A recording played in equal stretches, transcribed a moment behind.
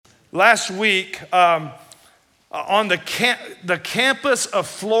Last week, on the campus of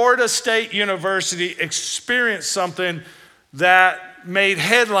Florida State University experienced something that made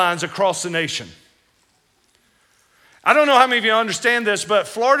headlines across the nation. I don't know how many of you understand this, but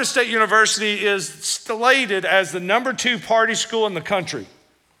Florida State University is slated as the number 2 party school in the country.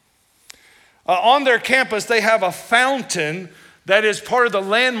 On their campus, they have a fountain that is part of the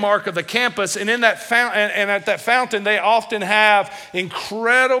landmark of the campus, and in that at that fountain, they often have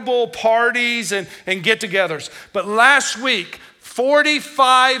incredible parties and get-togethers. But last week,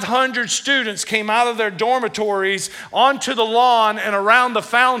 4,500 students came out of their dormitories onto the lawn and around the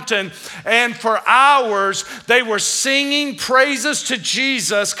fountain, and for hours they were singing praises to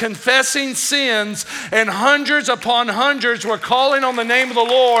Jesus, confessing sins, and hundreds upon hundreds were calling on the name of the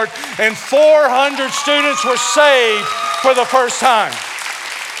Lord, and 400 students were saved for the first time.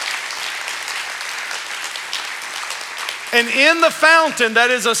 And in the fountain that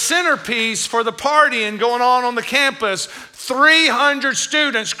is a centerpiece for the partying going on the campus, 300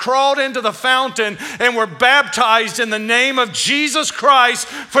 students crawled into the fountain and were baptized in the name of Jesus Christ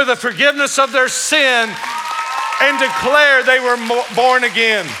for the forgiveness of their sin and declared they were born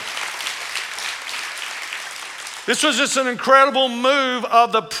again. This was just an incredible move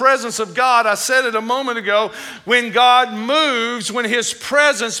of the presence of God. I said it a moment ago, when God moves, when his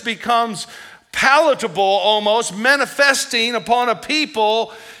presence becomes palatable almost, manifesting upon a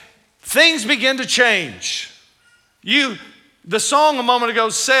people, things begin to change. The song a moment ago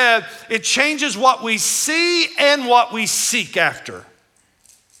said, it changes what we see and what we seek after.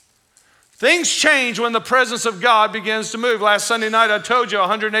 Things change when the presence of God begins to move. Last Sunday night, I told you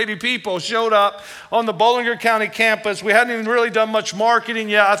 180 people showed up on the Bolinger County campus. We hadn't even really done much marketing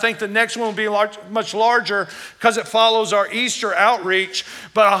yet. I think the next one will be much larger because it follows our Easter outreach.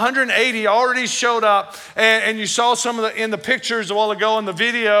 But 180 already showed up, and you saw some of in the pictures a while ago in the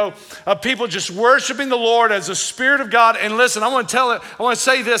video of people just worshiping the Lord as the Spirit of God. And listen, I want to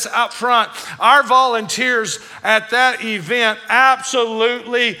say this out front. Our volunteers at that event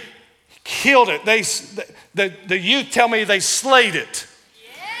absolutely killed it. The youth tell me they slayed it.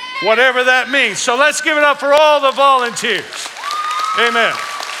 Yeah. Whatever that means. So let's give it up for all the volunteers. Amen.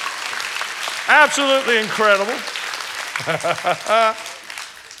 Absolutely incredible.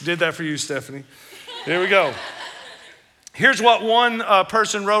 Did that for you, Stephanie. Here we go. Here's what one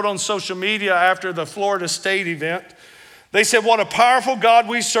person wrote on social media after the Florida State event. They said, what a powerful God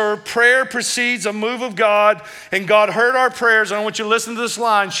we serve. Prayer precedes a move of God, and God heard our prayers. And I want you to listen to this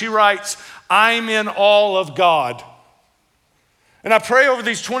line. She writes, I'm in awe of God. And I pray over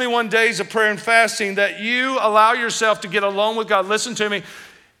these 21 days of prayer and fasting that you allow yourself to get alone with God. Listen to me.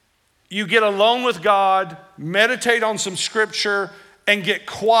 You get alone with God, meditate on some scripture, and get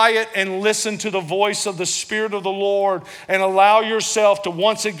quiet and listen to the voice of the Spirit of the Lord, and allow yourself to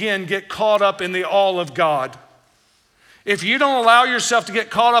once again get caught up in the awe of God. If you don't allow yourself to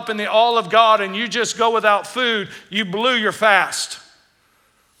get caught up in the awe of God and you just go without food, you blew your fast.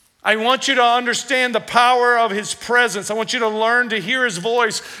 I want you to understand the power of his presence. I want you to learn to hear his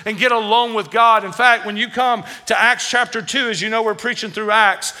voice and get alone with God. In fact, when you come to Acts chapter 2, as you know, we're preaching through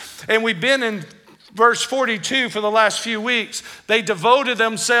Acts, and we've been in verse 42 for the last few weeks. They devoted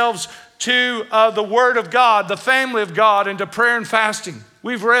themselves to the word of God, the family of God, and to prayer and fasting.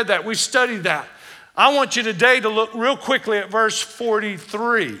 We've read that. We've studied that. I want you today to look real quickly at verse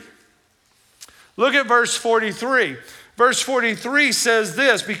 43. Look at verse 43. Verse 43 says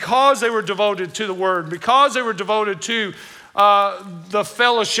this, because they were devoted to the word, because they were devoted to the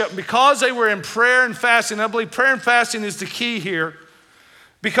fellowship, because they were in prayer and fasting. I believe prayer and fasting is the key here.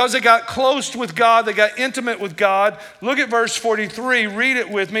 Because they got close with God, they got intimate with God. Look at verse 43. Read it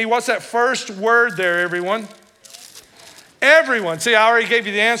with me. What's that first word there, everyone? Everyone. See, I already gave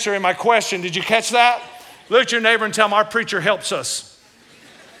you the answer in my question. Did you catch that? Look at your neighbor and tell him our preacher helps us.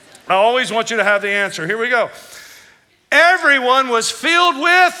 I always want you to have the answer. Here we go. Everyone was filled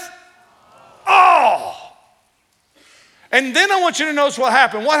with awe. And then I want you to notice what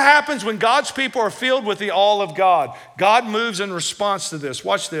happened. What happens when God's people are filled with the awe of God? God moves in response to this.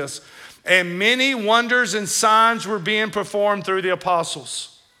 Watch this. And many wonders and signs were being performed through the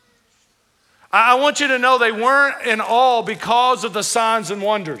apostles. I want you to know they weren't in awe because of the signs and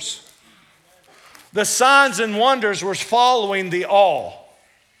wonders. The signs and wonders were following the awe.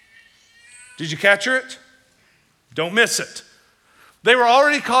 Did you capture it? Don't miss it. They were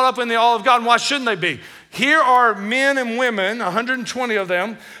already caught up in the awe of God. And why shouldn't they be? Here are men and women, 120 of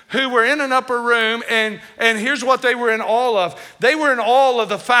them, who were in an upper room, and here's what they were in awe of. They were in awe of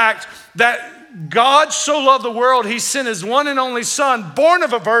the fact that God so loved the world, he sent his one and only son, born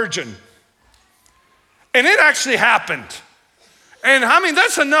of a virgin. And it actually happened. And I mean,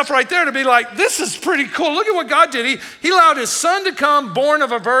 that's enough right there to be like, this is pretty cool. Look at what God did. He allowed his son to come born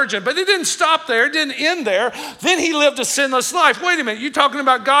of a virgin, but it didn't stop there. It didn't end there. Then he lived a sinless life. Wait a minute, you're talking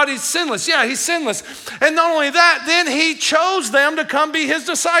about God, he's sinless. Yeah, he's sinless. And not only that, then he chose them to come be his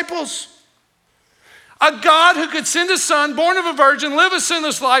disciples. A God who could send his son, born of a virgin, live a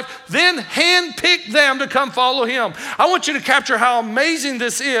sinless life, then handpick them to come follow him. I want you to capture how amazing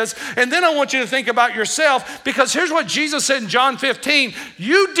this is, and then I want you to think about yourself, because here's what Jesus said in John 15.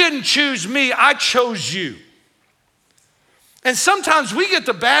 You didn't choose me, I chose you. And sometimes we get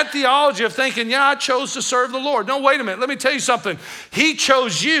the bad theology of thinking, yeah, I chose to serve the Lord. No, wait a minute, let me tell you something. He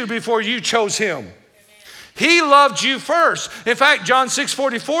chose you before you chose him. He loved you first. In fact, John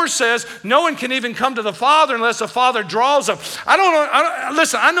 6:44 says, no one can even come to the Father unless the Father draws them.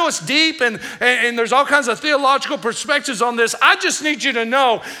 Listen, I know it's deep and there's all kinds of theological perspectives on this. I just need you to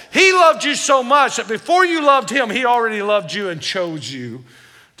know he loved you so much that before you loved him, he already loved you and chose you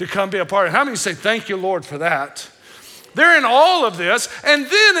to come be a part of it. How many say, thank you, Lord, for that? They're in all of this. And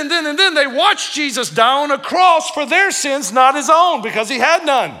then they watched Jesus die on a cross for their sins, not his own, because he had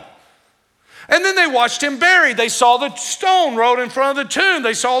none. And then they watched him buried. They saw the stone rolled in front of the tomb.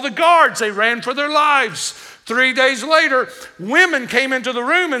 They saw the guards. They ran for their lives. 3 days later, women came into the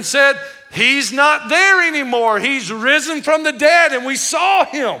room and said, he's not there anymore. He's risen from the dead, and we saw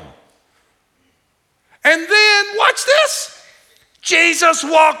him. And then, watch this. Jesus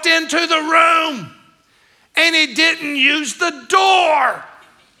walked into the room, and he didn't use the door.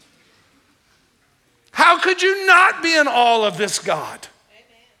 How could you not be in awe of this God?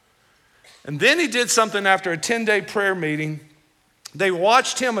 And then he did something after a 10-day prayer meeting. They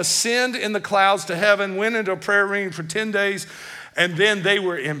watched him ascend in the clouds to heaven, went into a prayer meeting for 10 days, and then they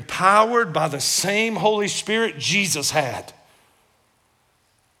were empowered by the same Holy Spirit Jesus had.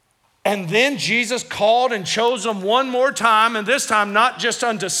 And then Jesus called and chose them one more time, and this time not just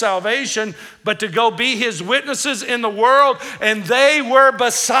unto salvation, but to go be his witnesses in the world, and they were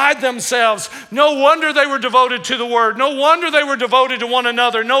beside themselves. No wonder they were devoted to the word. No wonder they were devoted to one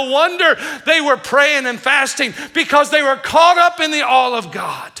another. No wonder they were praying and fasting, because they were caught up in the awe of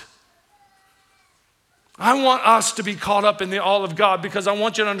God. I want us to be caught up in the awe of God, because I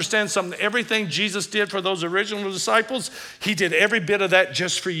want you to understand something. Everything Jesus did for those original disciples, he did every bit of that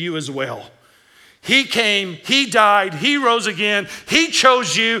just for you as well. He came, he died, he rose again, he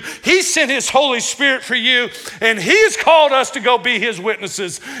chose you, he sent his Holy Spirit for you, and he has called us to go be his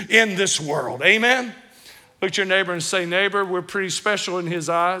witnesses in this world. Amen? Look at your neighbor and say, neighbor, we're pretty special in his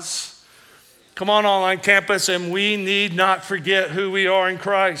eyes. Come on, online campus, and we need not forget who we are in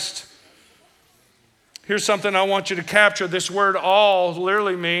Christ. Here's something I want you to capture. This word all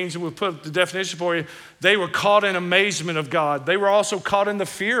literally means, and we'll put the definition for you, they were caught in amazement of God. They were also caught in the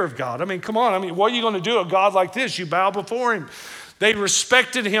fear of God. I mean, come on. I mean, what are you going to do? A God like this, you bow before him. They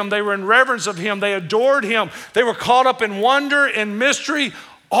respected him. They were in reverence of him. They adored him. They were caught up in wonder and mystery.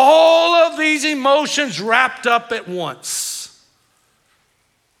 All of these emotions wrapped up at once.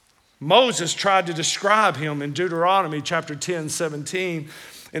 Moses tried to describe him in Deuteronomy chapter 10:17.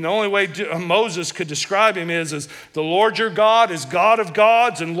 And the only way Moses could describe him is the Lord your God is God of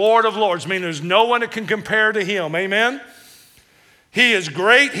gods and Lord of lords. I mean, there's no one that can compare to him. Amen? He is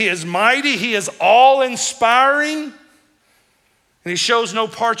great. He is mighty. He is all-inspiring. And he shows no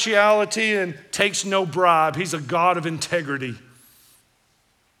partiality and takes no bribe. He's a God of integrity.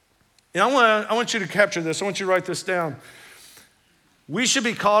 And I want you to capture this. I want you to write this down. We should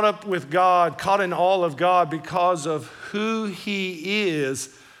be caught up with God, caught in awe of God, because of who he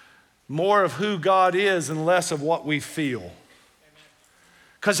is, more of who God is and less of what we feel.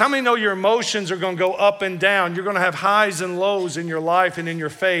 Because how many know your emotions are going to go up and down? You're going to have highs and lows in your life and in your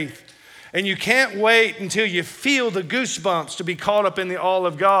faith. And you can't wait until you feel the goosebumps to be caught up in the awe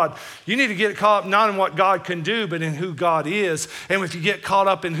of God. You need to get caught up not in what God can do, but in who God is. And if you get caught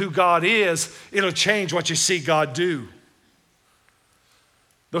up in who God is, it'll change what you see God do.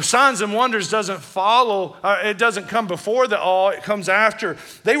 The signs and wonders doesn't follow, it doesn't come before the awe, it comes after.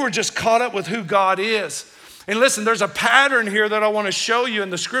 They were just caught up with who God is. And listen, there's a pattern here that I want to show you in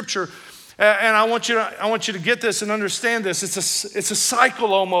the scripture. And I want you to get this and understand this. It's a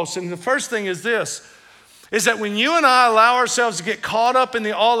cycle almost. And the first thing is this, is that when you and I allow ourselves to get caught up in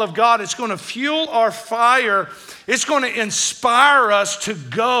the awe of God, it's going to fuel our fire. It's going to inspire us to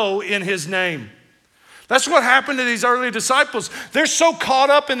go in his name. That's what happened to these early disciples. They're so caught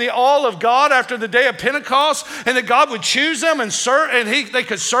up in the awe of God after the day of Pentecost, and that God would choose them and serve, and they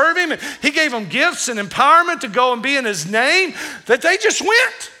could serve him. And he gave them gifts and empowerment to go and be in his name, that they just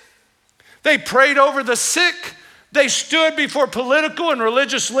went. They prayed over the sick. They stood before political and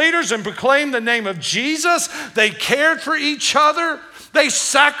religious leaders and proclaimed the name of Jesus. They cared for each other. They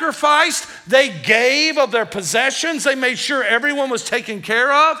sacrificed. They gave of their possessions. They made sure everyone was taken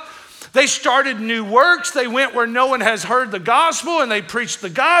care of. They started new works. They went where no one has heard the gospel and they preached the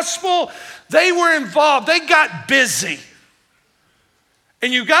gospel. They were involved. They got busy.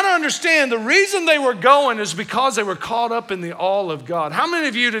 And you got to understand the reason they were going is because they were caught up in the all of God. How many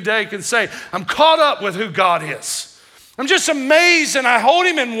of you today can say, I'm caught up with who God is? I'm just amazed and I hold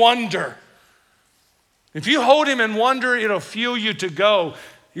him in wonder. If you hold him in wonder, it'll fuel you to go.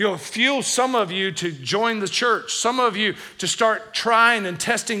 You'll fuel some of you to join the church. Some of you to start trying and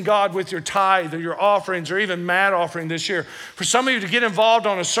testing God with your tithe or your offerings or even mad offering this year. For some of you to get involved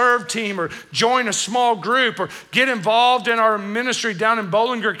on a serve team or join a small group or get involved in our ministry down in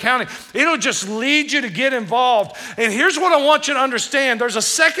Bollinger County. It'll just lead you to get involved. And here's what I want you to understand. There's a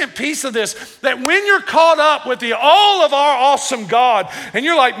second piece of this, that when you're caught up with the all of our awesome God and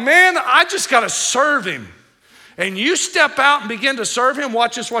you're like, man, I just got to serve him. And you step out and begin to serve him.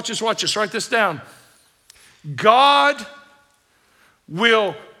 Watch this, watch this, watch this. Write this down. God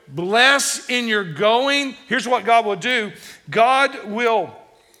will bless in your going. Here's what God will do. God will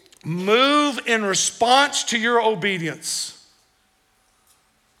move in response to your obedience.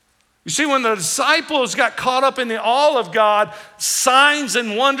 You see, when the disciples got caught up in the all of God, signs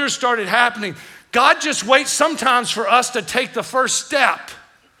and wonders started happening. God just waits sometimes for us to take the first step.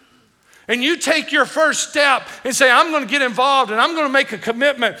 And you take your first step and say, I'm going to get involved and I'm going to make a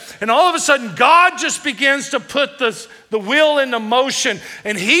commitment. And all of a sudden, God just begins to put the wheel into motion.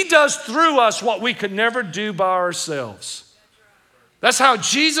 And he does through us what we could never do by ourselves. That's how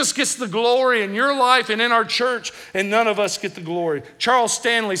Jesus gets the glory in your life and in our church, and none of us get the glory. Charles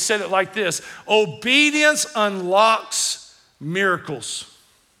Stanley said it like this: obedience unlocks miracles.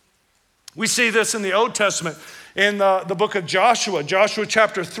 We see this in the Old Testament. In the book of Joshua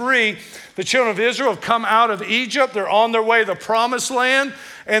chapter 3, the children of Israel have come out of Egypt. They're on their way to the promised land,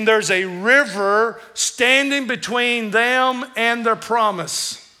 and there's a river standing between them and their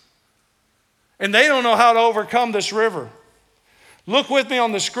promise. And they don't know how to overcome this river. Look with me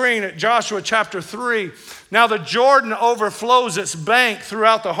on the screen at Joshua chapter 3. Now the Jordan overflows its bank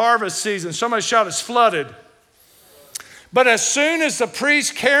throughout the harvest season. Somebody shout, it's flooded. But as soon as the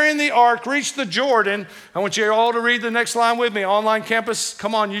priests carrying the ark reached the Jordan, I want you all to read the next line with me. Online campus,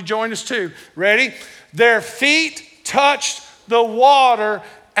 come on, you join us too. Ready? Their feet touched the water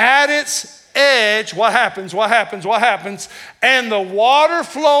at its edge. What happens? What happens? What happens? And the water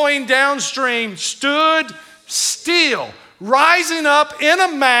flowing downstream stood still, rising up in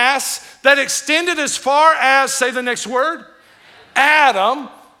a mass that extended as far as, say the next word, Adam,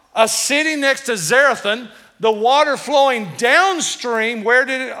 a city next to Zarethan. The water flowing downstream, where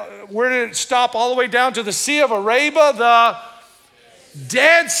did it stop? All the way down to the Sea of Arabia. The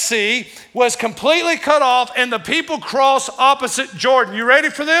Dead Sea was completely cut off, and the people crossed opposite Jordan. You ready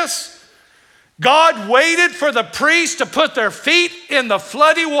for this? God waited for the priests to put their feet in the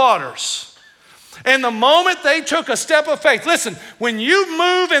floody waters. And the moment they took a step of faith, listen, when you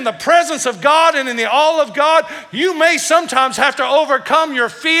move in the presence of God and in the all of God, you may sometimes have to overcome your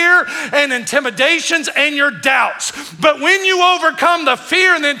fear and intimidations and your doubts. But when you overcome the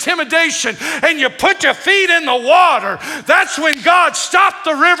fear and the intimidation and you put your feet in the water, that's when God stopped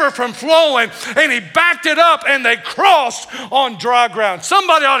the river from flowing and he backed it up and they crossed on dry ground.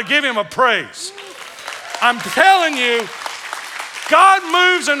 Somebody ought to give him a praise. I'm telling you, God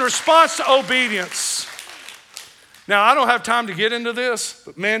moves in response to obedience. Now, I don't have time to get into this,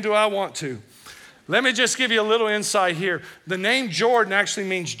 but man, do I want to. Let me just give you a little insight here. The name Jordan actually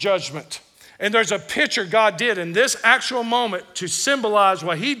means judgment. And there's a picture God did in this actual moment to symbolize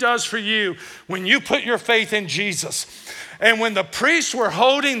what he does for you when you put your faith in Jesus. And when the priests were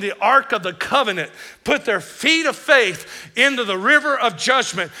holding the Ark of the Covenant, put their feet of faith into the river of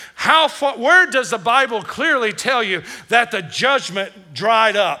judgment, where does the Bible clearly tell you that the judgment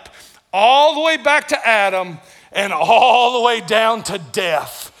dried up? All the way back to Adam and all the way down to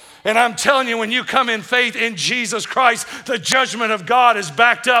death. And I'm telling you, when you come in faith in Jesus Christ, the judgment of God is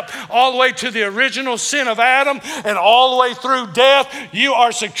backed up all the way to the original sin of Adam and all the way through death. You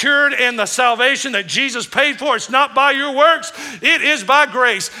are secured in the salvation that Jesus paid for. It's not by your works. It is by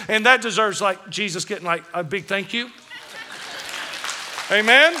grace. And that deserves like Jesus getting like a big thank you.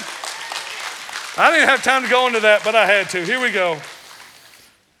 Amen. I didn't have time to go into that, but I had to. Here we go.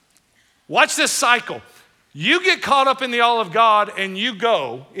 Watch this cycle. You get caught up in the all of God and you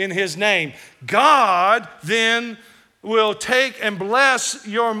go in his name. God then will take and bless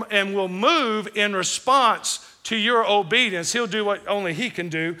and will move in response to your obedience, he'll do what only he can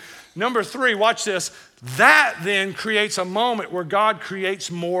do. Number 3, watch this. That then creates a moment where God creates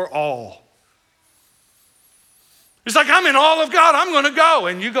more awe. It's like, I'm in awe of God, I'm going to go.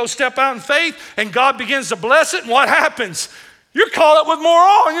 And you go step out in faith, and God begins to bless it, and what happens? You're caught up with more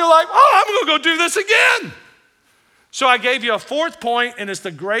awe, and you're like, oh, I'm going to go do this again. So I gave you a 4th point, and it's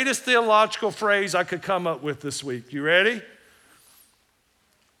the greatest theological phrase I could come up with this week. You ready?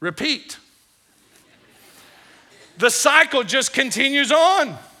 Repeat. The cycle just continues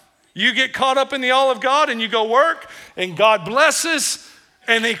on. You get caught up in the awe of God, and you go work, and God blesses,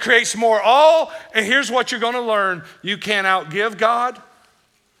 and he creates more awe. And here's what you're going to learn. You can't outgive God.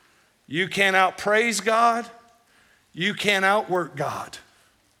 You can't outpraise God. You can't outwork God.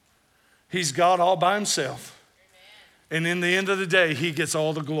 He's God all by himself. And in the end of the day, he gets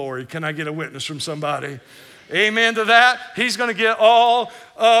all the glory. Can I get a witness from somebody? Amen to that. He's going to get all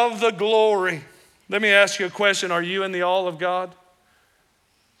of the glory. Let me ask you a question. Are you in the awe of God?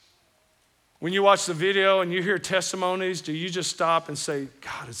 When you watch the video and you hear testimonies, do you just stop and say,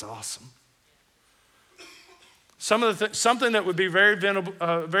 God is awesome? Something that would be very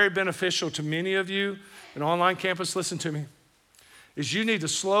beneficial to many of you in online campus, listen to me, is you need to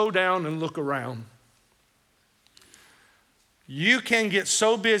slow down and look around. You can get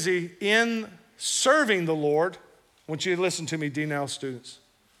so busy in serving the Lord. I want you to listen to me, D-Now students.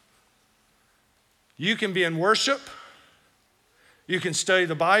 You can be in worship. You can study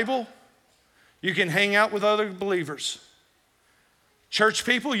the Bible. You can hang out with other believers. Church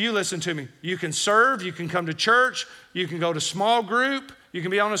people, you listen to me. You can serve. You can come to church. You can go to small group. You can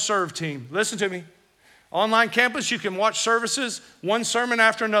be on a serve team. Listen to me. Online campus, you can watch services, one sermon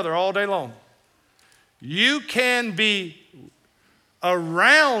after another all day long. You can be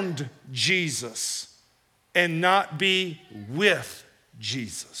around Jesus and not be with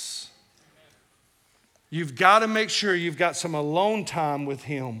Jesus. You've got to make sure you've got some alone time with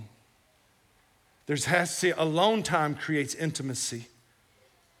him. Alone time creates intimacy.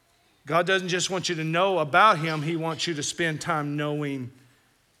 God doesn't just want you to know about him, he wants you to spend time knowing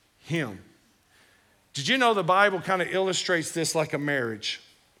him. Did you know the Bible kind of illustrates this like a marriage?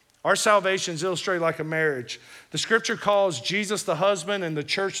 Our salvation is illustrated like a marriage. The scripture calls Jesus the husband and the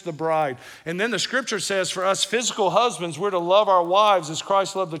church the bride. And then the scripture says for us physical husbands, we're to love our wives as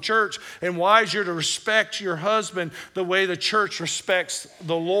Christ loved the church. And wives, you're to respect your husband the way the church respects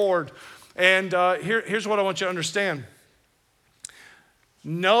the Lord. And here's what I want you to understand.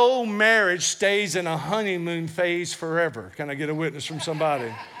 No marriage stays in a honeymoon phase forever. Can I get a witness from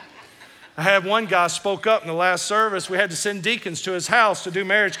somebody? I had one guy spoke up in the last service. We had to send deacons to his house to do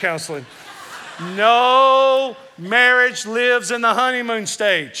marriage counseling. No marriage lives in the honeymoon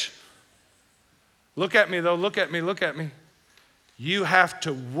stage. Look at me, though. Look at me. You have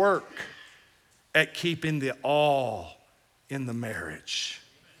to work at keeping the awe in the marriage.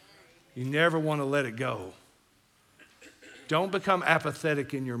 You never want to let it go. Don't become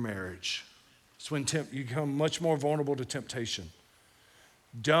apathetic in your marriage. It's when you become much more vulnerable to temptation.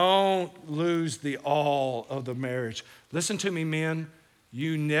 Don't lose the awe of the marriage. Listen to me, men.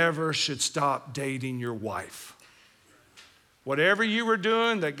 You never should stop dating your wife. Whatever you were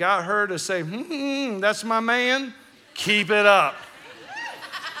doing that got her to say, that's my man, keep it up.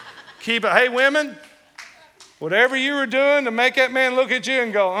 Keep it. Hey, women, whatever you were doing to make that man look at you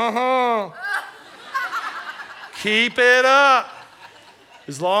and go, keep it up.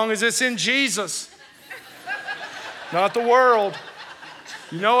 As long as it's in Jesus, not the world.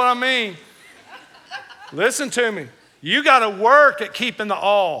 You know what I mean? Listen to me. You got to work at keeping the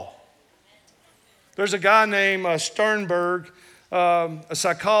awe. There's a guy named Sternberg, a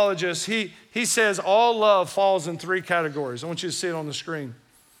psychologist. He says all love falls in 3 categories. I want you to see it on the screen.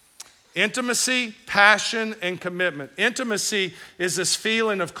 Intimacy, passion, and commitment. Intimacy is this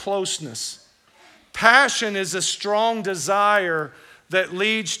feeling of closeness. Passion is a strong desire that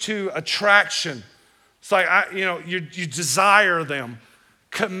leads to attraction. It's like, you desire them.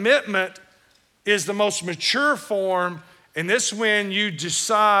 Commitment is the most mature form, and this is when you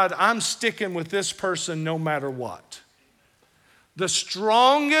decide, I'm sticking with this person no matter what. The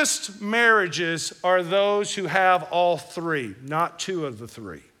strongest marriages are those who have all 3, not 2 of the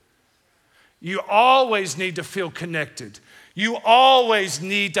 3. You always need to feel connected. You always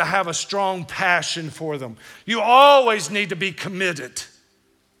need to have a strong passion for them. You always need to be committed.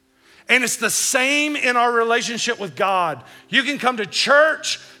 And it's the same in our relationship with God. You can come to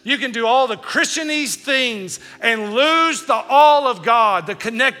church, you can do all the Christianese things and lose the awe of God, the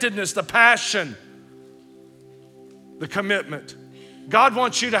connectedness, the passion, the commitment. God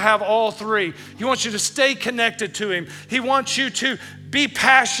wants you to have all 3. He wants you to stay connected to him. He wants you to be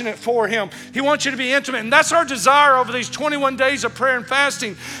passionate for him. He wants you to be intimate. And that's our desire over these 21 days of prayer and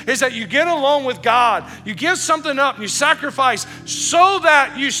fasting, is that you get alone with God. You give something up and you sacrifice so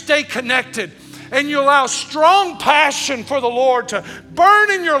that you stay connected and you allow strong passion for the Lord to burn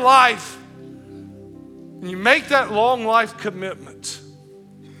in your life. And you make that long life commitment.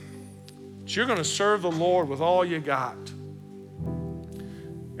 You're going to serve the Lord with all you got.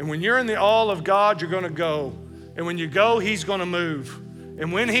 And when you're in the all of God, you're going to go. And when you go, he's going to move.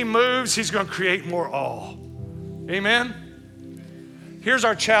 And when he moves, he's going to create more awe. Amen? Here's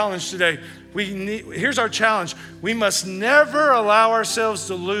our challenge today. Here's our challenge. We must never allow ourselves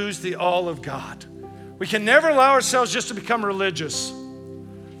to lose the all of God. We can never allow ourselves just to become religious,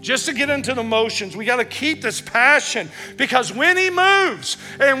 just to get into the motions. We got to keep this passion, because when he moves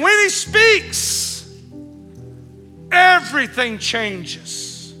and when he speaks, everything changes.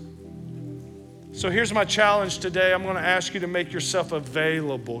 So here's my challenge today. I'm going to ask you to make yourself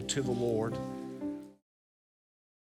available to the Lord.